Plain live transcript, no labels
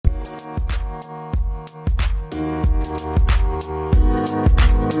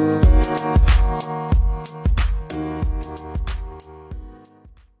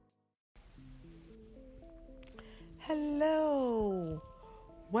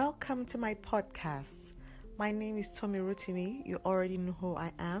Welcome to my podcast. My name is Tommy Rotimi. You already know who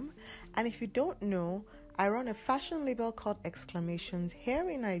I am. And if you don't know, I run a fashion label called Exclamations here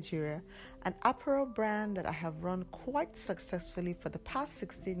in Nigeria, an apparel brand that I have run quite successfully for the past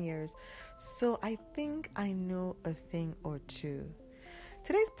 16 years. So I think I know a thing or two.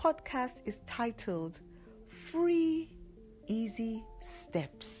 Today's podcast is titled Free Easy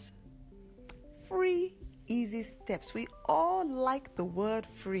Steps. Free easy steps. We all like the word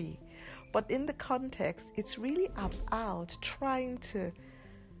free, but in the context, it's really about trying to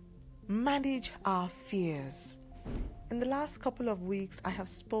manage our fears. In the last couple of weeks, I have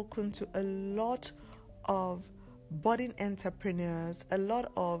spoken to a lot of budding entrepreneurs, a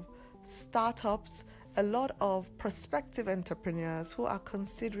lot of startups, a lot of prospective entrepreneurs who are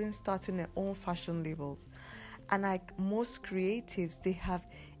considering starting their own fashion labels. And like most creatives, they have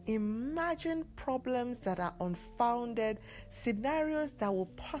imagined problems that are unfounded, scenarios that will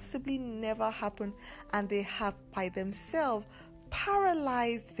possibly never happen, and they have by themselves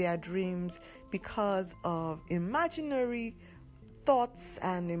paralyzed their dreams because of imaginary thoughts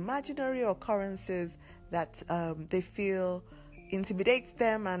and imaginary occurrences that they feel intimidates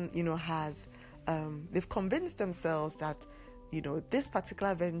them, and has they've convinced themselves that this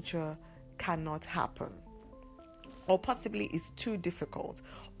particular venture cannot happen, or possibly it's too difficult,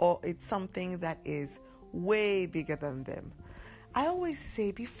 or it's something that is way bigger than them. I always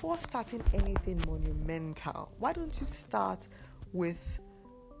say, before starting anything monumental, why don't you start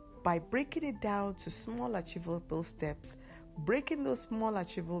by breaking it down to small achievable steps, breaking those small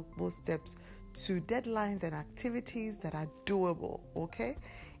achievable steps to deadlines and activities that are doable, okay?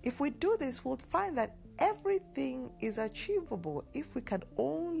 If we do this, we'll find that everything is achievable if we can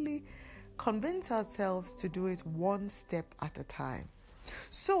only convince ourselves to do it one step at a time.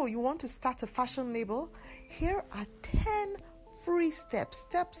 So you want to start a fashion label? Here are 10 free steps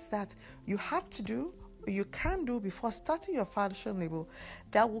that you have to do, or you can do before starting your fashion label,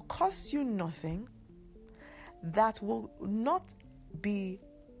 that will cost you nothing, that will not be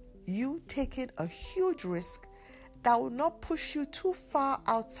you taking a huge risk, that will not push you too far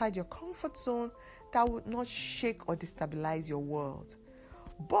outside your comfort zone, that will not shake or destabilize your world,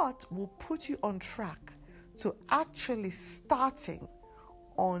 but will put you on track to actually starting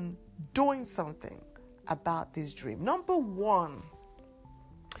on doing something about this dream. Number 1,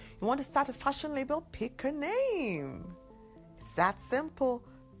 you want to start a fashion label? Pick a name. It's that simple.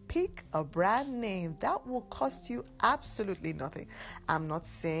 Pick a brand name that will cost you absolutely nothing. I'm not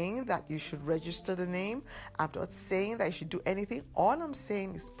saying that you should register the name. I'm not saying that you should do anything. All I'm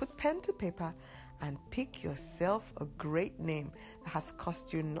saying is put pen to paper and pick yourself a great name that has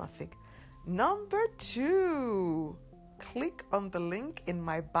cost you nothing. Number 2, click on the link in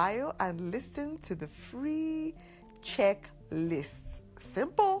my bio and listen to the free checklists.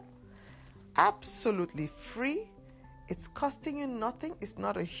 Simple, absolutely free. It's costing you nothing. It's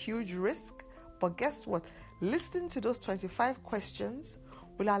not a huge risk. But guess what? Listening to those 25 questions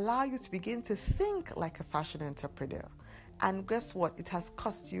will allow you to begin to think like a fashion entrepreneur. And guess what? It has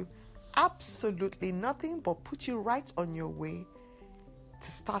cost you absolutely nothing, but put you right on your way to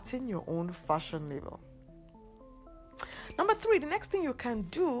starting your own fashion label. Number 3, the next thing you can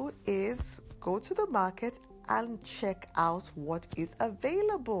do is go to the market and check out what is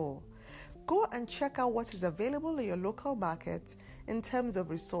available. Go and check out what is available in your local market in terms of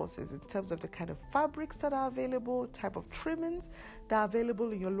resources, in terms of the kind of fabrics that are available, type of trimmings that are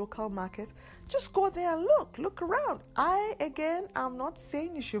available in your local market. Just go there and look around. I'm not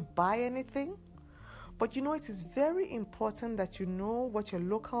saying you should buy anything, but it is very important that you know what your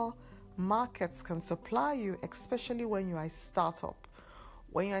local markets can supply you, especially when you are a startup.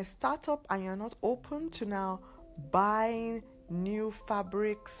 When you're a startup and you're not open to now buying new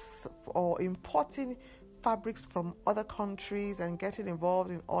fabrics or importing fabrics from other countries and getting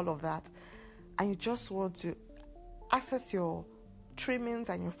involved in all of that, and you just want to access your trimmings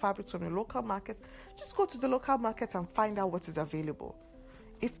and your fabrics from your local market, just go to the local market and find out what is available.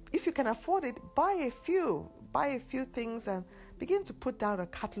 If you can afford it, buy a few things and begin to put down a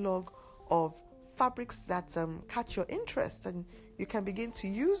catalog of fabrics that catch your interest, and you can begin to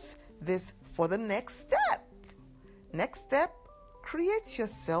use this for the next step. Next step, create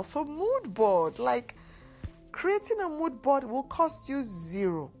yourself a mood board. Like, creating a mood board will cost you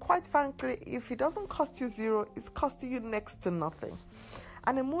 0. Quite frankly, if it doesn't cost you 0, it's costing you next to nothing.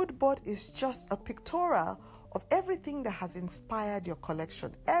 And a mood board is just a pictorial of everything that has inspired your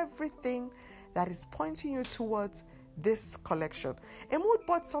collection, everything that is pointing you towards this collection. A mood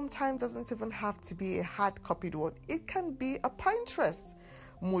board sometimes doesn't even have to be a hard copied one. It can be a Pinterest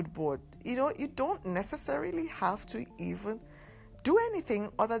mood board. You don't necessarily have to even do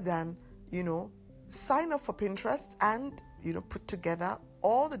anything other than, sign up for Pinterest and, put together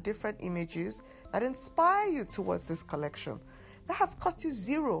all the different images that inspire you towards this collection. That has cost you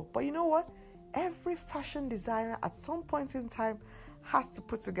zero. But you know what? Every fashion designer at some point in time has to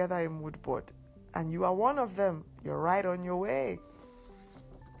put together a mood board. And you are one of them. You're right on your way.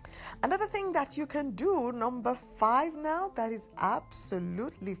 Another thing that you can do, number 5 now, that is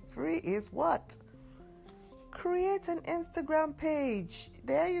absolutely free is what? Create an Instagram page.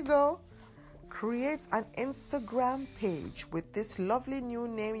 There you go. Create an Instagram page with this lovely new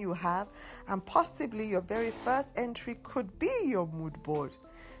name you have, and possibly your very first entry could be your mood board.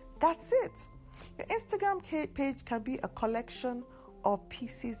 That's it. Your Instagram page can be a collection of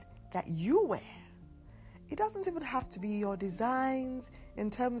pieces that you wear. It doesn't even have to be your designs in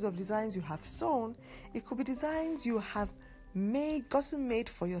terms of designs you have sewn. It could be designs you have gotten made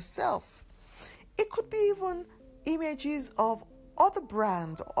for yourself. It could be even images of other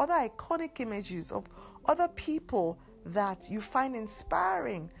brands, or other iconic images of other people that you find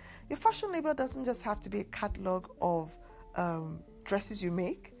inspiring. Your fashion label doesn't just have to be a catalog of dresses you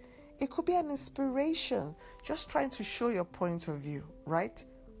make. It could be an inspiration, just trying to show your point of view, right?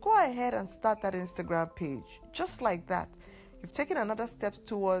 Go ahead and start that Instagram page. Just like that, you've taken another step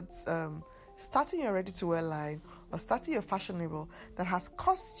towards starting your ready-to-wear line or starting your fashion label that has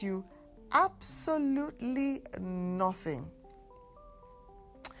cost you absolutely nothing.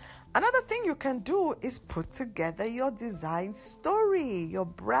 Another thing you can do is put together your design story, your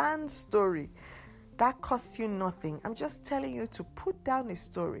brand story. That costs you nothing. I'm just telling you to put down a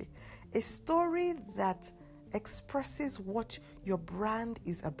story that expresses what your brand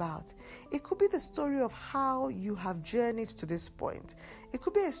is about. It could be the story of how you have journeyed to this point. It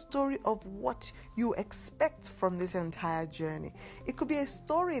could be a story of what you expect from this entire journey. It could be a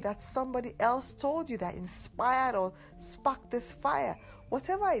story that somebody else told you that inspired or sparked this fire.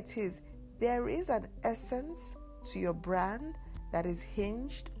 Whatever it is, there is an essence to your brand that is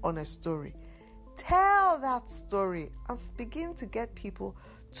hinged on a story. Tell that story and begin to get people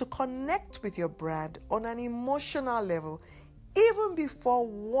to connect with your brand on an emotional level, even before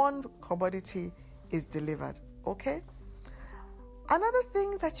one commodity is delivered, okay? Another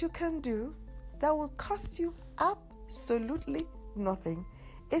thing that you can do that will cost you absolutely nothing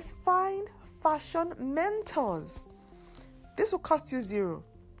is find fashion mentors. This will cost you zero.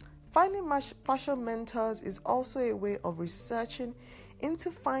 Finding fashion mentors is also a way of researching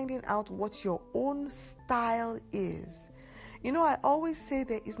into finding out what your own style is. I always say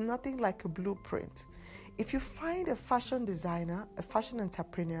there is nothing like a blueprint. If you find a fashion designer, a fashion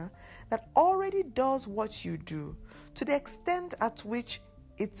entrepreneur that already does what you do, to the extent at which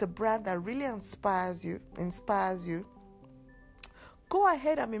it's a brand that really inspires you, go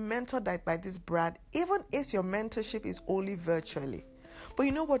ahead and be mentored by this brand, even if your mentorship is only virtually. But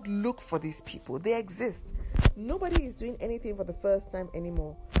you know what? Look for these people. They exist. Nobody is doing anything for the first time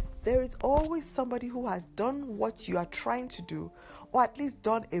anymore. There is always somebody who has done what you are trying to do, or at least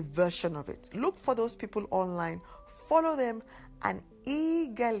done a version of it. Look for those people online, follow them, and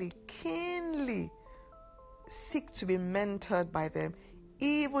eagerly, keenly seek to be mentored by them,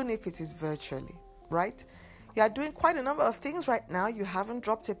 even if it is virtually, right? You are doing quite a number of things right now. You haven't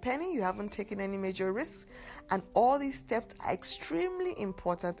dropped a penny. You haven't taken any major risks. And all these steps are extremely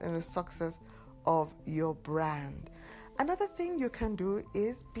important in the success of your brand. Another thing you can do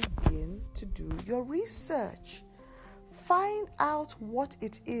is begin to do your research. Find out what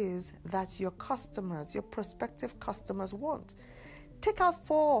it is that your customers, your prospective customers want. Take out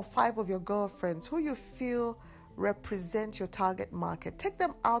 4 or 5 of your girlfriends who you feel represent your target market. Take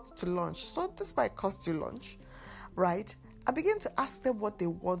them out to lunch. So this might cost you lunch, right? And begin to ask them what they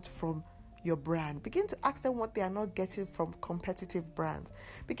want from your brand. Begin to ask them what they are not getting from competitive brands.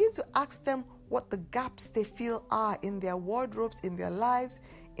 Begin to ask them what the gaps they feel are in their wardrobes, in their lives,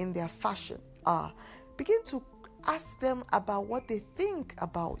 in their fashion are. Begin to ask them about what they think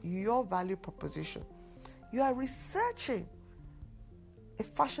about your value proposition. You are researching. A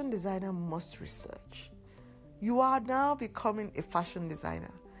fashion designer must research. You are now becoming a fashion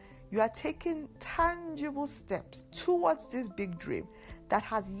designer. You are taking tangible steps towards this big dream that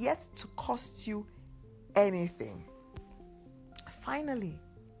has yet to cost you anything. Finally,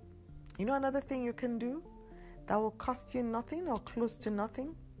 another thing you can do that will cost you nothing or close to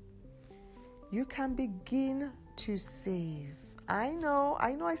nothing? You can begin to save. I know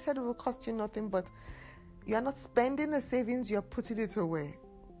I said it will cost you nothing, but you are not spending the savings, you are putting it away.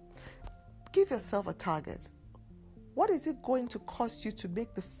 Give yourself a target. What is it going to cost you to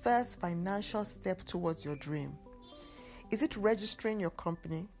make the first financial step towards your dream? Is it registering your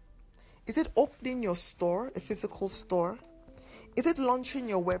company? Is it opening your store, a physical store? Is it launching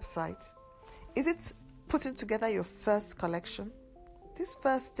your website? Is it putting together your first collection? These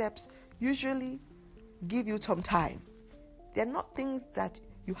first steps usually give you some time. They're not things that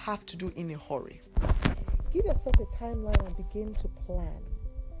you have to do in a hurry. Give yourself a timeline and begin to plan.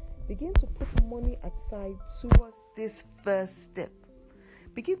 Begin to put money aside towards this first step.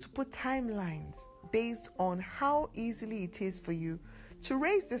 Begin to put timelines based on how easily it is for you to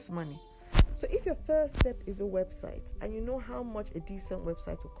raise this money. So if your first step is a website and you know how much a decent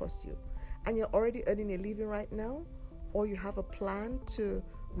website will cost you, and you're already earning a living right now, or you have a plan to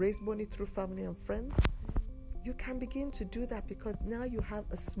raise money through family and friends, you can begin to do that because now you have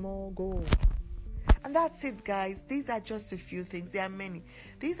a small goal. And that's it, guys. These are just a few things. There are many.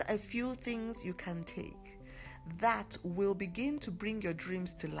 These are a few things you can take that will begin to bring your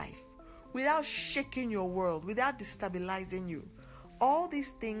dreams to life without shaking your world, without destabilizing you. All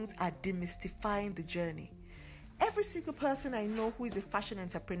these things are demystifying the journey. Every single person I know who is a fashion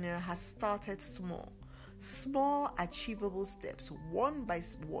entrepreneur has started small. Small, achievable steps, one by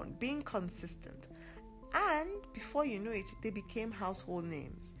one, being consistent. And before you know it, they became household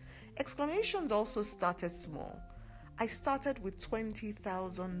names. Exclamations also started small. I started with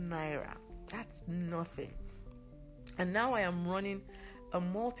 20,000 naira. That's nothing. And now I am running a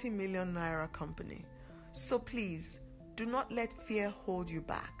multi-million naira company. So please, do not let fear hold you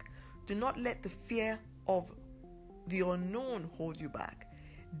back. Do not let the fear of the unknown hold you back.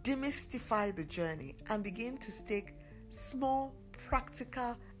 Demystify the journey and begin to take small,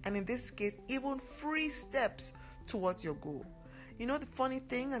 practical, and in this case, even free steps towards your goal. You know the funny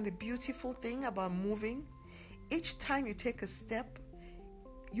thing and the beautiful thing about moving? Each time you take a step,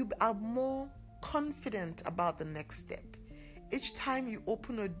 you are more confident about the next step. Each time you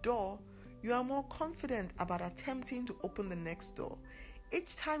open a door, you are more confident about attempting to open the next door.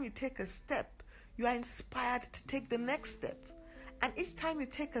 Each time you take a step, you are inspired to take the next step. And each time you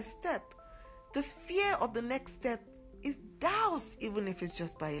take a step, the fear of the next step is doused, even if it's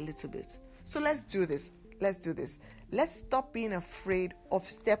just by a little bit. So let's do this. Let's stop being afraid of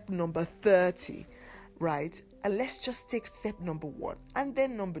step number 30, right? And let's just take step number 1, and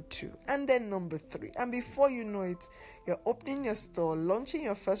then number 2, and then number 3. And before you know it, you're opening your store, launching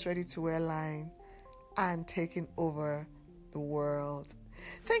your first ready-to-wear line, and taking over the world.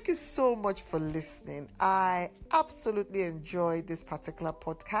 Thank you so much for listening. I absolutely enjoyed this particular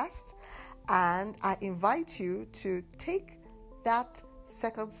podcast, and I invite you to take that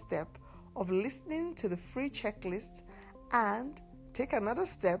second step of listening to the free checklist and take another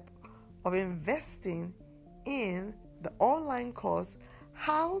step of investing in the online course,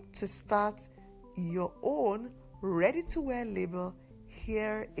 How to Start Your Own Ready-to-Wear Label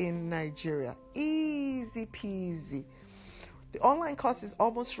here in Nigeria. Easy peasy. The online course is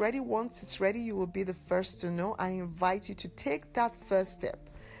almost ready. Once it's ready, you will be the first to know. I invite you to take that first step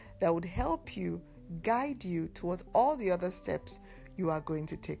that would help you, guide you towards all the other steps you are going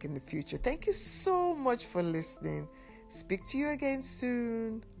to take in the future. Thank you so much for listening. Speak to you again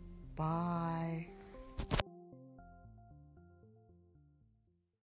soon. Bye.